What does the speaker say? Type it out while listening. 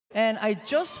And I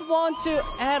just want to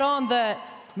add on that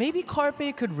maybe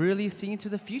Carpe could really see into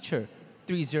the future.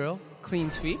 3-0, clean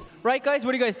sweep. Right, guys?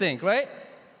 What do you guys think, right?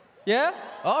 Yeah?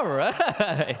 All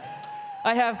right.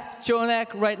 I have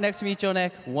JJoNak right next to me.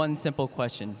 JJoNak, one simple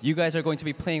question. You guys are going to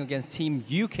be playing against Team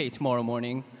UK tomorrow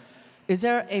morning. Is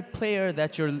there a player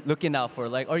that you're looking out for?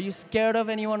 Like, are you scared of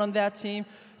anyone on that team?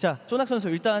 자, 조낙 선수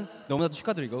일단 너무나도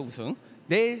축하드리고 우승.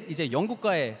 내일 이제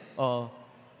영국과의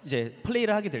이제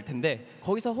플레이를 하게 될 텐데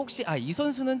거기서 혹시 이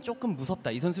선수는 조금 무섭다,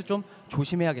 이 선수 좀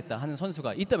조심해야겠다 하는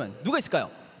선수가 있다면 누가 있을까요?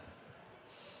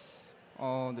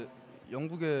 네,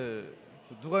 영국에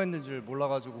누가 있는지를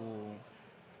몰라가지고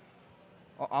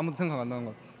아무도 생각 안 나는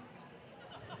것 같아요.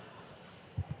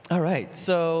 All right,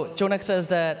 so JJoNak says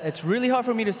that it's really hard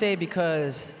for me to say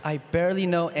because I barely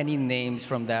know any names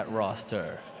from that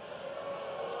roster.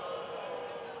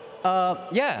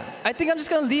 Yeah, I think I'm just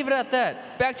gonna leave it at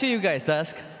that. Back to you guys,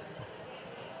 Dusk.